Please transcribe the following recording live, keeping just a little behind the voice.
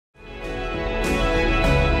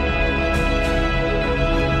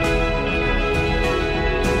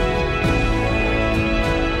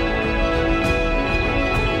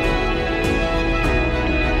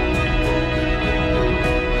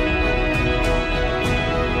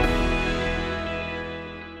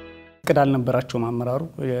እቅድ አልነበራቸውም አመራሩ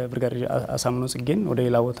የብርጋዴር አሳምነው ጽጌን ወደ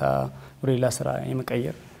ሌላ ቦታ ወደ ሌላ ስራ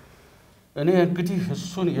የመቀየር እኔ እንግዲህ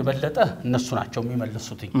እሱን የበለጠ እነሱ ናቸው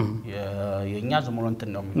የሚመልሱት የኛ ዝሙንት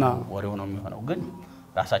ነው ወሬው ነው የሚሆነው ግን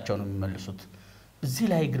ራሳቸው ነው የሚመልሱት እዚህ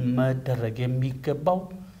ላይ ግን መደረግ የሚገባው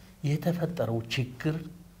የተፈጠረው ችግር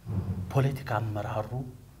ፖለቲካ አመራሩ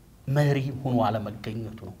መሪ ሆኖ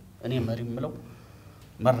አለመገኘቱ ነው እኔ መሪ ምለው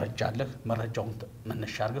መረጃ አለ መረጃውን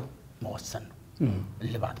መነሻ አርገው መወሰን ነው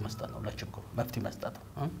ልባት መስጠት ነው ለችግሩ መፍትሄ መስጠት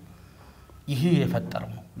ነው ይሄ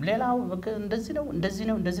የፈጠረው ነው ሌላው እንደዚህ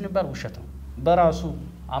ነው ውሸት ነው በራሱ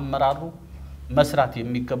አመራሩ መስራት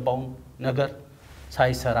የሚገባው ነገር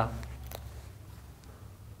ሳይሰራ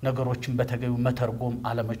ነገሮችን በተገዩ መተርጎም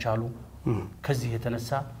አለመቻሉ ከዚህ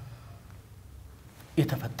የተነሳ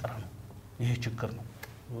የተፈጠረ ነው ይሄ ችግር ነው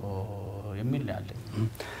የሚል ያለ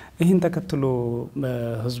ይሄን ተከትሎ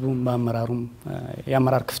ህዝቡም ማመራሩም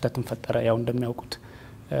ያመራር ክፍተትን ፈጠረ ያው እንደሚያውቁት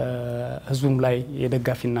ህዝቡም ላይ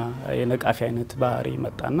የደጋፊና የነቃፊ አይነት ባህሪ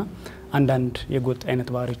መጣና አንዳንድ የጎጥ አይነት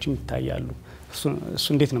ባህሪዎችም ይታያሉ እሱ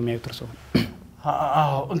እንዴት ነው የሚያዩት እርሶ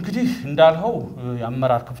አዎ እንግዲህ እንዳልኸው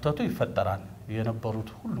ያመራር ክፍተቱ ይፈጠራል የነበሩት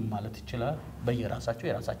ሁሉም ማለት ይችላል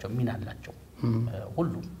የራሳቸው ሚና አላቸው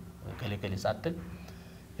ሁሉም ገለገለ ሳጥን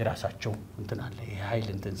የራሳቸው እንትን አለ የኃይል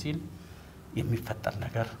እንትን ሲል የሚፈጠር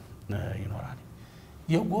ነገር ይኖራል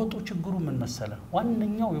የጎጡ ችግሩ ምን መሰለ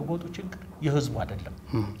ዋንኛው የጎጡ ችግር የህዝቡ አይደለም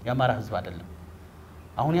ያማራ ህዝብ አይደለም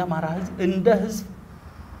አሁን ያማራ ህዝብ እንደ ህዝብ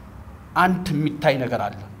አንድ የሚታይ ነገር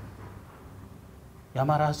አለ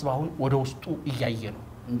ያማራ ህዝብ አሁን ወደ ውስጡ እያየ ነው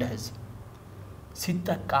እንደ ህዝብ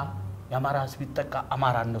ሲጠቃ ያማራ ህዝብ ይጠቃ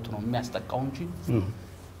አማራነቱ ነው የሚያስጠቃው እንጂ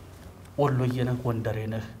ወሎየነህ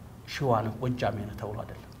ጎንደሬነህ ሺዋነህ ወጃሜነህ ተብሎ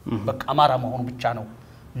አይደለም በቃ አማራ መሆኑ ብቻ ነው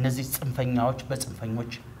እነዚህ ጽንፈኛዎች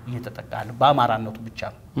በጽንፈኞች እየተጠቃለ በአማራነቱ ብቻ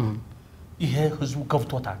ነው ይሄ ህዝቡ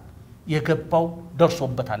ገብቶታል የገባው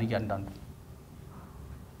ደርሶበታል እያንዳንዱ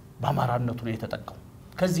በአማራነቱ ነው የተጠቃው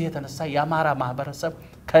ከዚህ የተነሳ ያማራ ማህበረሰብ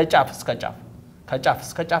ከጫፍ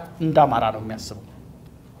እስከ ጫፍ እንዳማራ ነው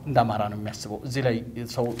የሚያስበው እዚህ ላይ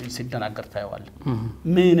ሰው ሲደናገር ታየዋል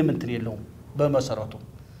ምንም እንትን የለውም በመሰረቱ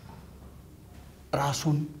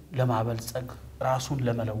ራሱን ለማበልጸግ ራሱን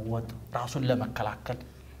ለመለወጥ ራሱን ለመከላከል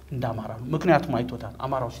እንዳማራ ነው ምክንያቱም አይቶታል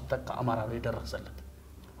አማራው ሲጠቃ አማራው የደረሰለት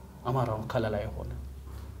አማራው ከለላ የሆነ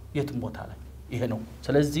የትም ቦታ ላይ ይሄ ነው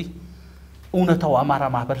ስለዚህ እውነታው አማራ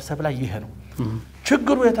ማህበረሰብ ላይ ይሄ ነው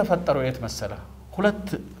ችግሩ የተፈጠረው የት መሰለ ሁለት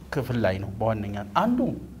ክፍል ላይ ነው በዋነኛነት አንዱ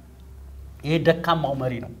ይሄ ደካማው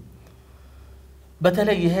መሪ ነው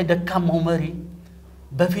በተለይ ይሄ ደካማው መሪ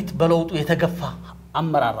በፊት በለውጡ የተገፋ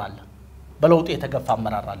አመራር አለ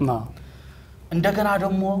እንደገና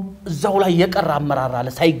ደግሞ እዛው ላይ የቀረ አመራር አለ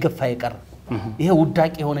ሳይገፋ የቀረ ይሄ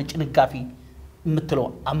ውዳቂ የሆነ ጭንጋፊ የምትለው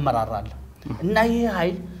አመራር አለ እና ይሄ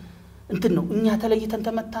ኃይል እንትን ነው እኛ ተለይተን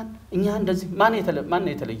ተመታን እኛ እንደዚህ ማን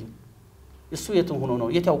የተለየ እሱ የት ሆኖ ነው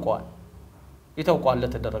የታውቀዋል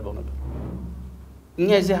ለተደረገው ነገር እኛ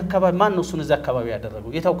እዚህ አካባቢ ማን ነው እሱን እዚህ አካባቢ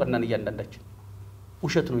ያደረገው የታውቀናን እያንዳንዳችን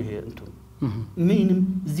ውሸት ነው ይሄ እንቱ ምንም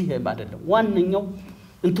እዚህ አይደለም ዋንኛው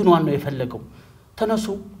እንቱን ዋን ነው የፈለገው ተነሱ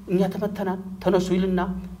እኛ ተመተናል ተነሱ ይልና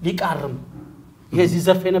ሊቃርም የዚህ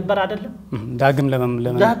ዘርፍ የነበር አይደለም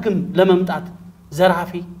ዳግም ለመምጣት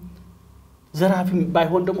ዘራፊ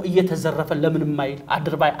ባይሆን ደግሞ እየተዘረፈ ለምን ማይል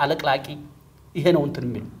አድርባይ አለቅላቂ ይሄ ነው እንትን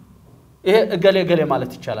የሚሉ ይሄ ገሌ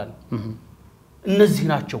ማለት ይቻላል እነዚህ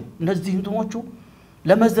ናቸው እነዚህ እንትኖቹ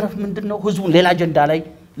ለመዝረፍ ምንድነው ህዝቡን ሌላ አጀንዳ ላይ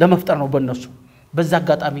ለመፍጠር ነው በእነሱ በዛ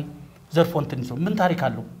አጋጣሚ ዘርፎ እንትን ይሰው ምን ታሪክ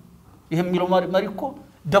አለው ይሄ የሚለው መሪ እኮ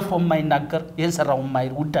ደፍሮ የማይናገር ይሄን ሰራው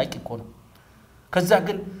የማይል ውዳቂ እኮ ነው ከዛ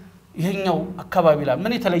ግን ይሄኛው አካባቢ ላይ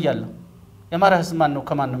ምን የተለያለ የአማራ ህዝብ ማን ነው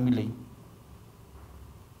ከማን ነው የሚለይ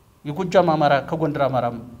የጎጃም አማራ ከጎንደር አማራ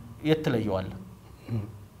የተለየዋል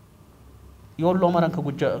የወሎ አማራ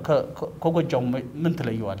ከጎጃም ምን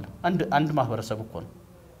ተለየዋል አንድ ማህበረሰብ እኮ ነው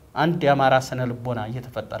አንድ የአማራ ሰነ ልቦና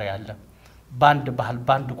እየተፈጠረ ያለ ባንድ ባህል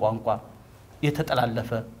ባንድ ቋንቋ የተጠላለፈ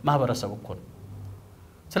ማህበረሰብ እኮ ነው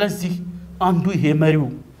ስለዚህ አንዱ ይሄ መሪው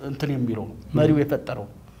እንትን የሚለው ነው መሪው የፈጠረው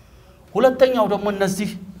ሁለተኛው ደግሞ እነዚህ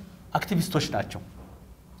አክቲቪስቶች ናቸው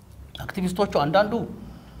አክቲቪስቶቹ አንዳንዱ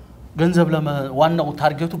ገንዘብ ዋናው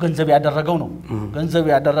ታርጌቱ ገንዘብ ያደረገው ነው ገንዘብ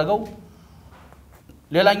ያደረገው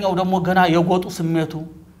ሌላኛው ደግሞ ገና የጎጡ ስሜቱ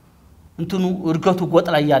እንትኑ እርገቱ ጎጥ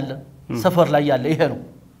ላይ ያለ ሰፈር ላይ ያለ ይሄ ነው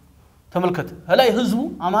ተመልከት ላይ ህዝቡ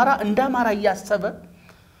አማራ እንደ አማራ ያያሰበ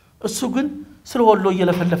እሱ ግን ስለ ወሎ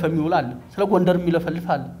እየለፈለፈ የሚውላል ስለ ጎንደር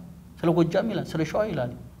የሚለፈልፋል ስለ ጎጃም ይላል ስለ ሸዋ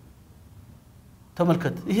ይላል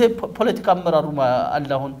ተመልከት ይሄ ፖለቲካ አመራሩ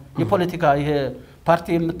አላሁን የፖለቲካ ይሄ ፓርቲ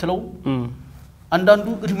የምትለው አንዳንዱ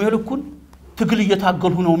እድሜ ልኩን ትግል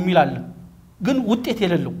እየታገሉ ነው የሚላል ግን ውጤት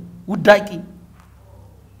የሌለው ውዳቂ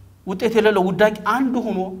ውጤት የሌለው ውዳቂ አንዱ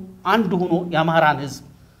ሆኖ የአማራን ህዝብ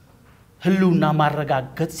ህልውና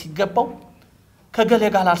ማረጋገጥ ሲገባው ከገሌ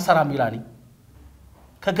ጋር አልሰራም ይላል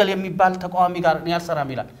ከገሌ የሚባል ተቃዋሚ ጋር ያልሰራም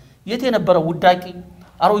ይላል የት የነበረው ውዳቂ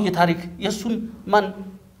አሮዬ ታሪክ የሱን ማን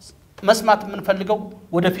መስማት ምን ፈልገው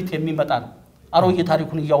ወደፊት የሚመጣ ነው አሮዬ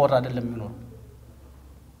ታሪኩን ያወራ አይደለም የሚኖር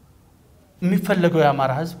የሚፈልገው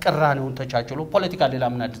የአማራ ህዝብ ቅራኔውን ተቻችሎ ፖለቲካ ሌላ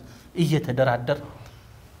ምን አዲስ እየተደራደር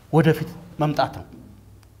ወደፊት መምጣት ነው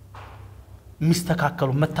ሚስተካከሉ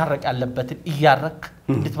መታረቅ ያለበት እያረክ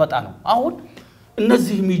እንድትመጣ ነው አሁን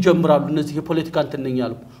እነዚህ የሚጀምራሉ እነዚህ የፖለቲካ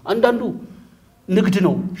እንትነኛሉ አንዳንዱ ንግድ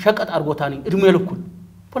ነው ሸቀጥ አርጎታኒ እድሜ ልኩን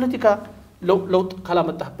ፖለቲካ ለውጥ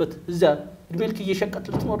ካላመጣበት እዛ እድሜ ልክ እየሸቀጥ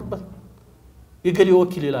ልትኖርበት የገሌ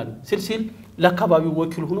ወኪል ይላል ሲልሲል ለአካባቢው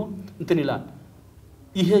ወኪል ሆኖ እንትን ይላል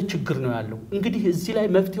ይሄ ችግር ነው ያለው እንግዲህ እዚህ ላይ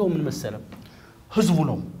መፍትሄው ምን መሰለም ህዝቡ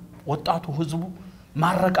ነው ወጣቱ ህዝቡ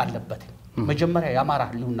ማረቅ አለበት መጀመሪያ የአማራ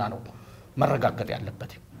ህልውና ነው መረጋገጥ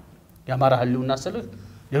ያለበት የአማራ ህልውና ስልህ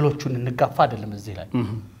ሌሎቹን እንጋፋ አይደለም እዚህ ላይ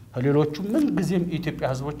ሌሎቹ ምን ጊዜም ኢትዮጵያ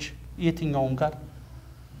ህዝቦች የትኛውን ጋር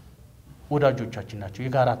ወዳጆቻችን ናቸው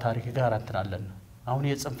የጋራ ታሪክ የጋራ እንትን አለን አሁን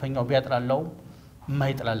የጽንፈኛው ቢያጥላላው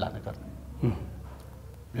የማይጥላላ ነገር ነው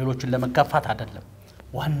ሌሎችን ለመጋፋት አይደለም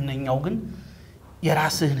ዋነኛው ግን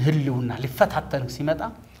የራስህን ህልውና ሊፈታተን ሲመጣ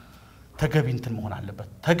ተገቢ እንትን መሆን አለበት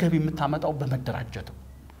ተገቢ የምታመጣው በመደራጀት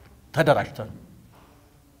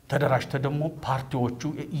ተደራጅተ ደግሞ ፓርቲዎቹ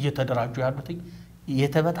እየተደራጁ ያሉት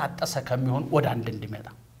የተበጣጠሰ ከሚሆን ወደ አንድ እንዲመጣ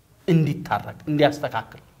እንዲታረቅ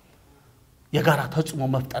እንዲያስተካክል የጋራ ተጽዕኖ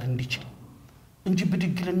መፍጠር እንዲችል እንጂ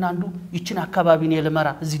ብድግልና አንዱ ይችን አካባቢን የለመራ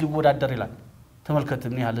እዚህ ሊወዳደር ይላል ተመልከት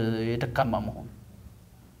ምን ያህል የደካማ መሆን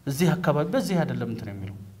እዚህ አካባቢ በዚህ አይደለም እንትን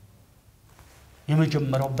የሚለው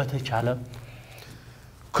የመጀመሪያው በተቻለ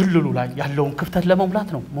ክልሉ ላይ ያለውን ክፍተት ለመሙላት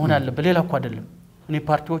ነው መሆን ያለበት ሌላ እኮ አይደለም እኔ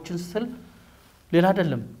ፓርቲዎችን ስል ሌላ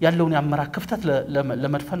አይደለም ያለውን ያመራ ክፍተት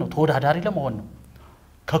ለመድፈን ነው ተወዳዳሪ ለመሆን ነው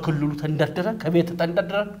ከክልሉ ተንደርደረ ከቤት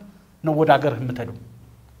ተንደርደረ ነው ወደ ሀገር የምትሄደው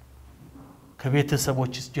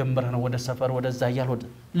ከቤተሰቦች ጀምረ ነው ወደ ሰፈር ወደዛ ያለው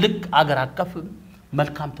ልክ አገር አቀፍ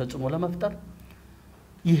መልካም ተጽዕኖ ለመፍጠር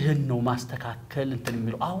ይሄን ነው ማስተካከል እንትን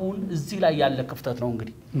የሚለው አሁን እዚህ ላይ ያለ ክፍተት ነው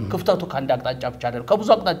እንግዲህ ክፍተቱ ካንድ አቅጣጫ ብቻ አይደለም ከብዙ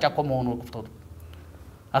አቅጣጫ ቆመው ነው ክፍተቱ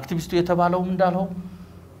አክቲቪስቱ የተባለው እንዳለው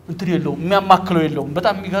እንትን የለውም የሚያማክለው የለውም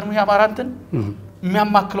በጣም የሚገርም ያማራ እንትን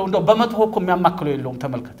የሚያማክለው እንደው በመጥፎ እኮ የሚያማክለው የለውም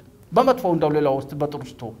ተመልከት በመጥፎ እንደው ሌላው ውስጥ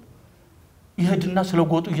በጥሩስቶ ይሄድና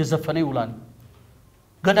ስለጎጡ እየዘፈነ ይውላል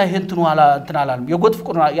ገና ይሄ እንትኑ እንትን አላለም የጎጥ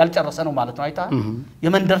ፍቅር ያልጨረሰ ነው ማለት ነው አይታ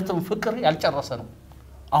የመንደርትም ፍቅር ያልጨረሰ ነው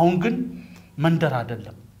አሁን ግን መንደር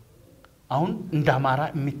አይደለም አሁን እንደ አማራ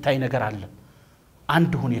የሚታይ ነገር አለ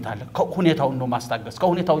አንድ ሁኔታ አለ ሁኔታው ነው ማስታገስ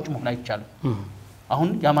ከሁኔታው ውጭ መሆን አይቻልም አሁን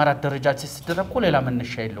የአማራ ደረጃች ሲደረኮ ሌላ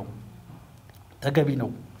መነሻ የለው ተገቢ ነው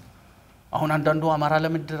አሁን አንዳንዱ አማራ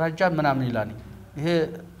ለምድራጃ ምናምን ይላል ይሄ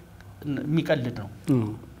የሚቀልድ ነው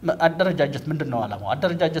አደረጃጀት ምንድነው አላማው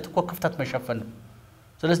አደረጃጀት እኮ ክፍተት መሸፈን ነው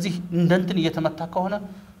ስለዚህ እንደንትን እየተመታ ከሆነ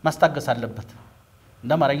ማስታገስ አለበት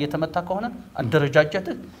እንደማራ እየተመታ ከሆነ አደረጃጀት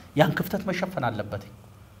ያን ክፍተት መሸፈን አለበት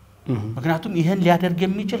ምክንያቱም ይሄን ሊያደርግ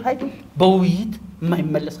የሚችል ኃይል በውይይት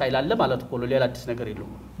የማይመለስ ኃይል አለ ማለት እኮ ሌላ አዲስ ነገር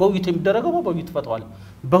የለውም በውይይት የሚደረገው በውይይት ፈተዋል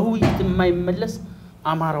በውይይት የማይመለስ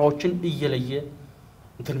አማራዎችን እየለየ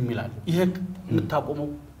እንትን ይላል ይሄ የምታቆመው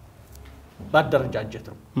ባደረጃጀት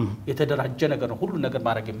ነው የተደራጀ ነገር ነው ሁሉ ነገር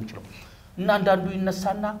ማድረግ የሚችለው እና አንዳንዱ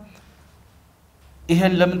ይነሳና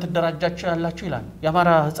ይሄን ለምን ተደራጃችሁ ያላችሁ ይላል የአማራ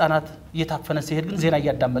ህፃናት እየታፈነ ሲሄድ ግን ዜና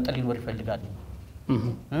እያዳመጠ ሊኖር ይፈልጋል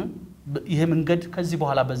ይሄ መንገድ ከዚህ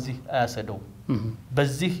በኋላ በዚህ አያሰደው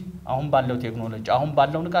በዚህ አሁን ባለው ቴክኖሎጂ አሁን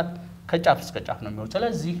ባለው ንቃት ከጫፍ እስከ ጫፍ ነው የሚሆነው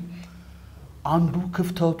ስለዚህ አንዱ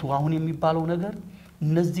ክፍተቱ አሁን የሚባለው ነገር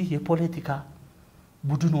እነዚህ የፖለቲካ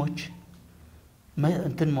ቡድኖች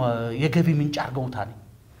እንትን የገቢ ምንጭ አርገውታል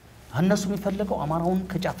እነሱ የሚፈልገው አማራውን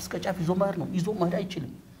ከጫፍ እስከ ጫፍ ይዞ ማር ነው ይዞ ማር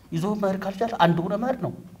አይችልም ይዞ ማር ካልቻለ አንድ ሆነ ማር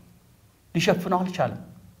ነው ሊሸፍነው አልቻለም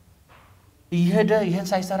ይሄደ ይሄን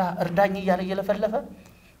ሳይሰራ እርዳኝ እያለ እየለፈለፈ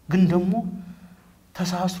ግን ደግሞ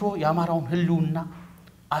ተሳስሮ የአማራውን ህልውና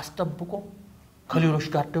አስጠብቆ ከሌሎች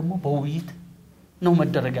ጋር ደግሞ በውይይት ነው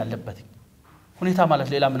መደረግ ያለበት ሁኔታ ማለት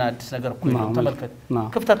ሌላ ምን አዲስ ነገር እኮ ነው ተመልከት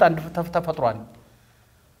ክፍተት አንድ ተፈጥሯል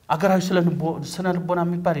አገራዊ ስለንቦና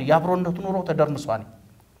የሚባል ያብሮነቱ ኑሮ ተደርምሷል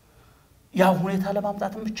ያ ሁኔታ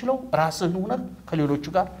ለማምጣት የምትችለው ራስህን ሆነ ከሌሎቹ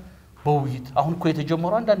ጋር በውይይት አሁን እኮ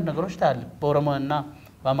የተጀመሩ አንዳንድ ነገሮች ታያለ በኦሮሞና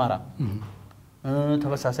በአማራ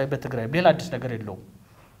ተበሳሳይ በትግራይ ሌላ አዲስ ነገር የለውም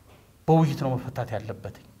በውይይት ነው መፈታት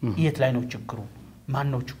ያለበት የት ላይ ነው ችግሩ ማን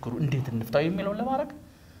ነው ችግሩ እንዴት እንፍታው የሚለው ለማድረግ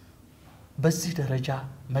በዚህ ደረጃ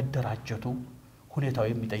መደራጀቱ ሁኔታው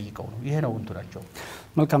የሚጠይቀው ነው ይሄ ነው እንትናቸው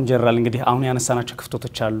መልካም ጀነራል እንግዲህ አሁን ያነሳናቸው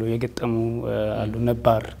ክፍተቶች አሉ የገጠሙ አሉ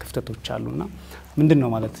ነባር ክፍተቶች አሉና ምንድነው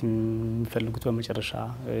ማለት የሚፈልጉት በመጨረሻ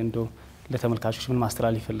እንደው ለተመልካቾች ምን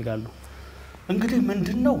ማስተላለፍ ይፈልጋሉ እንግዲህ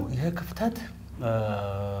ምንድነው ይሄ ክፍተት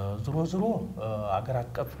ዝሮ አገር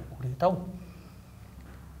አቀፍ ሁኔታው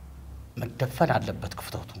መደፈን አለበት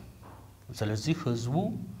ክፍተቱ ስለዚህ ህዝቡ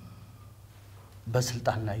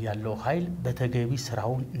በስልጣን ላይ ያለው ኃይል በተገቢ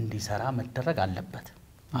ስራውን እንዲሰራ መደረግ አለበት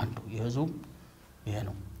አንዱ የህዝቡ ይሄ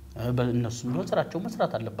ነው በእነሱ ቢሆን ስራቸው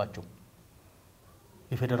መስራት አለባቸው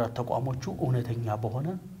የፌደራል ተቋሞቹ እውነተኛ በሆነ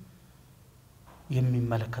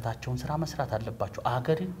የሚመለከታቸውን ስራ መስራት አለባቸው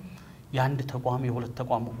አገር የአንድ ተቋም የሁለት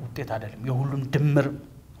ተቋም ውጤት አይደለም የሁሉም ድምር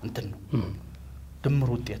እንትን ነው ድምር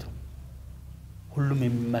ውጤት ነው ሁሉም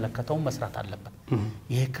የሚመለከተው መስራት አለበት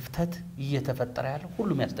ይሄ ክፍተት እየተፈጠረ ያለው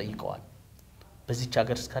ሁሉም ያስጠይቀዋል በዚህች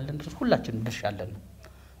ሀገር እስካለን ድረስ ሁላችንም ድርሻ አለን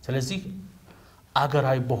ስለዚህ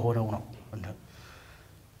አገራዊ በሆነው ነው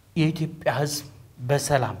የኢትዮጵያ ህዝብ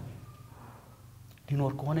በሰላም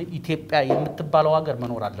ሊኖር ከሆነ ኢትዮጵያ የምትባለው ሀገር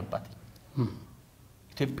መኖር አለባት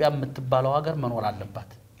ኢትዮጵያ የምትባለው ሀገር መኖር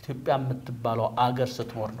አለባት ኢትዮጵያ የምትባለው ሀገር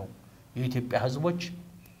ስትኖር ነው የኢትዮጵያ ህዝቦች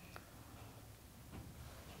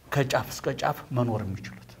ከጫፍ እስከ ጫፍ መኖር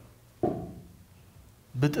የሚችሉት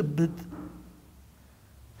ብጥብጥ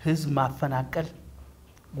ህዝብ ማፈናቀል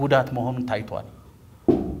ጉዳት መሆኑን ታይቷል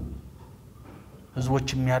ህዝቦች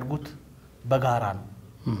የሚያድጉት በጋራ ነው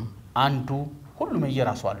አንዱ ሁሉም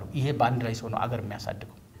የራሱ አለው ይሄ ባንድ ላይ ነው አገር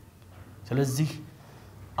የሚያሳድገው ስለዚህ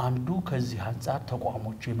አንዱ ከዚህ አንፃር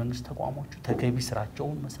ተቋሞቹ የመንግስት ተቋሞቹ ተገቢ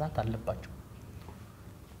ስራቸውን መስራት አለባቸው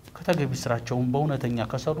ከተገቢ ስራቸውን በእውነተኛ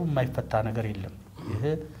ከሰሩ የማይፈታ ነገር የለም ይሄ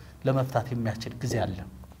ለመፍታት የሚያስችል ጊዜ አለ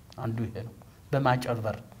አንዱ ይሄ ነው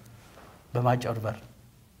በማጨርበር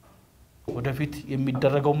ወደፊት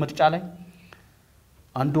የሚደረገው ምርጫ ላይ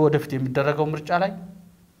አንዱ ወደፊት የሚደረገው ምርጫ ላይ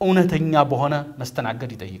እውነተኛ በሆነ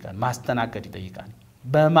ማስተናገድ ይጠይቃል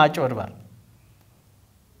በማጨርበር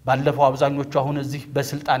ባለፈው አብዛኞቹ አሁን እዚህ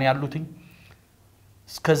በስልጣን ያሉትኝ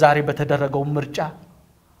እስከ ዛሬ በተደረገው ምርጫ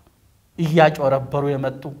እያጨረበሩ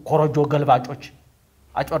የመጡ ኮሮጆ ገልባጮች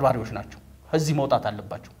አጨርባሪዎች ናቸው እዚህ መውጣት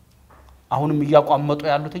አለባቸው አሁንም እያቋመጡ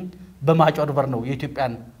ያሉትኝ በማጨርበር ነው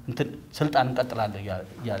የኢትዮጵያን እንትን ስልጣን እንቀጥላለን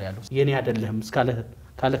ያለው የኔ አይደለም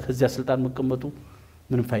ካለ ከዚያ ስልጣን መቀመጡ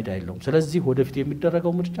ምንም ፋይዳ የለውም ስለዚህ ወደፊት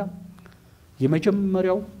የሚደረገው ምርጫ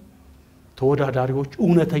የመጀመሪያው ተወዳዳሪዎች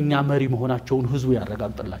እውነተኛ መሪ መሆናቸውን ህዝቡ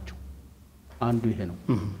ያረጋግጥላቸው አንዱ ይሄ ነው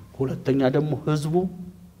ሁለተኛ ደግሞ ህዝቡ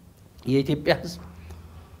የኢትዮጵያ ህዝብ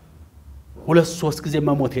 2-3 ጊዜ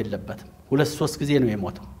መሞት የለበትም 2-3 ጊዜ ነው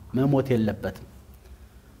የሞተው መሞት የለበትም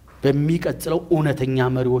በሚቀጥለው እውነተኛ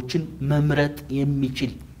መሪዎችን መምረጥ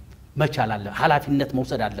የሚችል መቻል አለ ኃላፊነት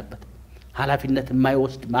መውሰድ አለበት ኃላፊነት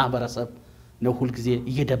የማይወስድ ማህበረሰብ ነው ሁሉ ጊዜ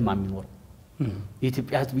እየደማ የሚኖር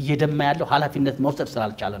የኢትዮጵያ ህዝብ እየደማ ያለው ኃላፊነት መውሰድ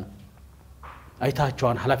ስላልቻለ ነው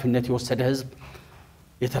አይታቸዋን ኃላፊነት የወሰደ ህዝብ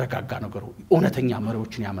የተረጋጋ ነገር እውነተኛ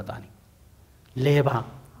መሪዎችን ያመጣል ሌባ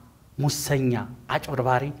ሙሰኛ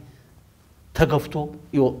አጭበርባሪ ተገፍቶ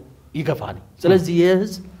ይገፋል ስለዚህ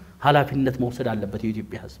የህዝብ ኃላፊነት መውሰድ አለበት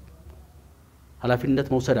የኢትዮጵያ ህዝብ ኃላፊነት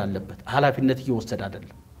መውሰድ አለበት ኃላፊነት እየወሰደ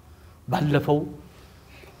አይደለም ባለፈው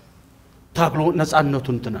ታግሎ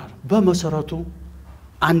ነፃነቱን ተናር በመሰረቱ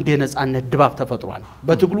አንድ የነፃነት ድባብ ተፈጥሯል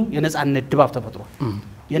በትግሉ የነፃነት ድባብ ተፈጥሯል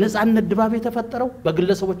የነፃነት ድባብ የተፈጠረው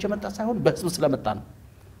በግለሰቦች የመጣ ሳይሆን በህዝብ ስለመጣ ነው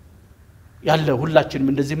ያለ ሁላችንም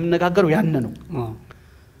እንደዚህ የምንነጋገረው ያን ነው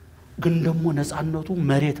ግን ደግሞ ነፃነቱ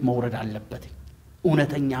መሬት መውረድ አለበት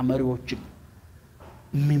እውነተኛ መሪዎችን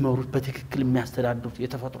የሚመሩት በትክክል የሚያስተዳድሩት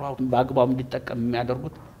የተፈጥሯውን በአግባቡ እንዲጠቀም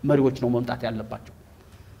የሚያደርጉት መሪዎች ነው መምጣት ያለባቸው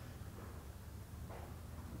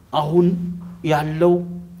አሁን ያለው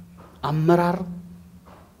አመራር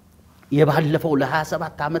የባለፈው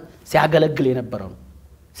ለ27 አመት ሲያገለግል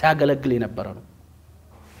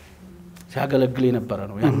የነበረ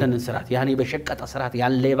ነው ያንተን ስርዓት ያኔ በሸቀጠ ስርዓት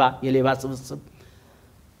የሌባ ስብስብ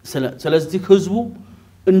ስለዚህ ህዝቡ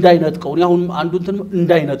እንዳይነጥቀው ያሁን አንዱ እንትን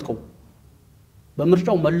እንዳይነጥቀው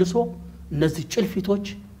በምርጫው መልሶ እነዚህ ጭልፊቶች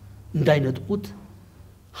እንዳይነጥቁት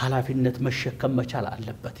ኃላፊነት መሸከም መቻል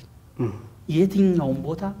አለበት የትኛውም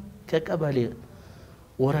ቦታ ከቀበሌ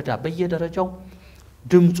ወረዳ በየደረጃው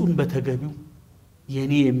ድምጹን በተገቢው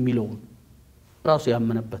የኔ የሚለው ራሱ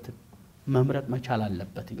ያመነበትን መምረጥ መቻል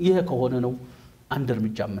አለበት ይሄ ከሆነ ነው አንድ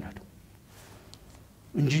እርምጃ ምናደው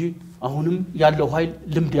እንጂ አሁንም ያለው ኃይል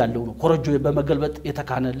ልምድ ያለው ነው ኮረጆ በመገልበጥ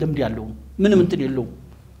የተካነ ልምድ ያለው ነው ምንም እንትን የለው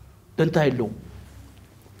ደንታ የለው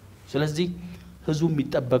ስለዚህ ህዝቡ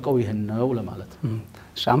የሚጠበቀው ይሄን ነው ለማለት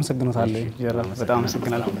ሻም ሰግኖታል ጀነራል በጣም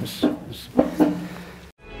ሰግናለሁ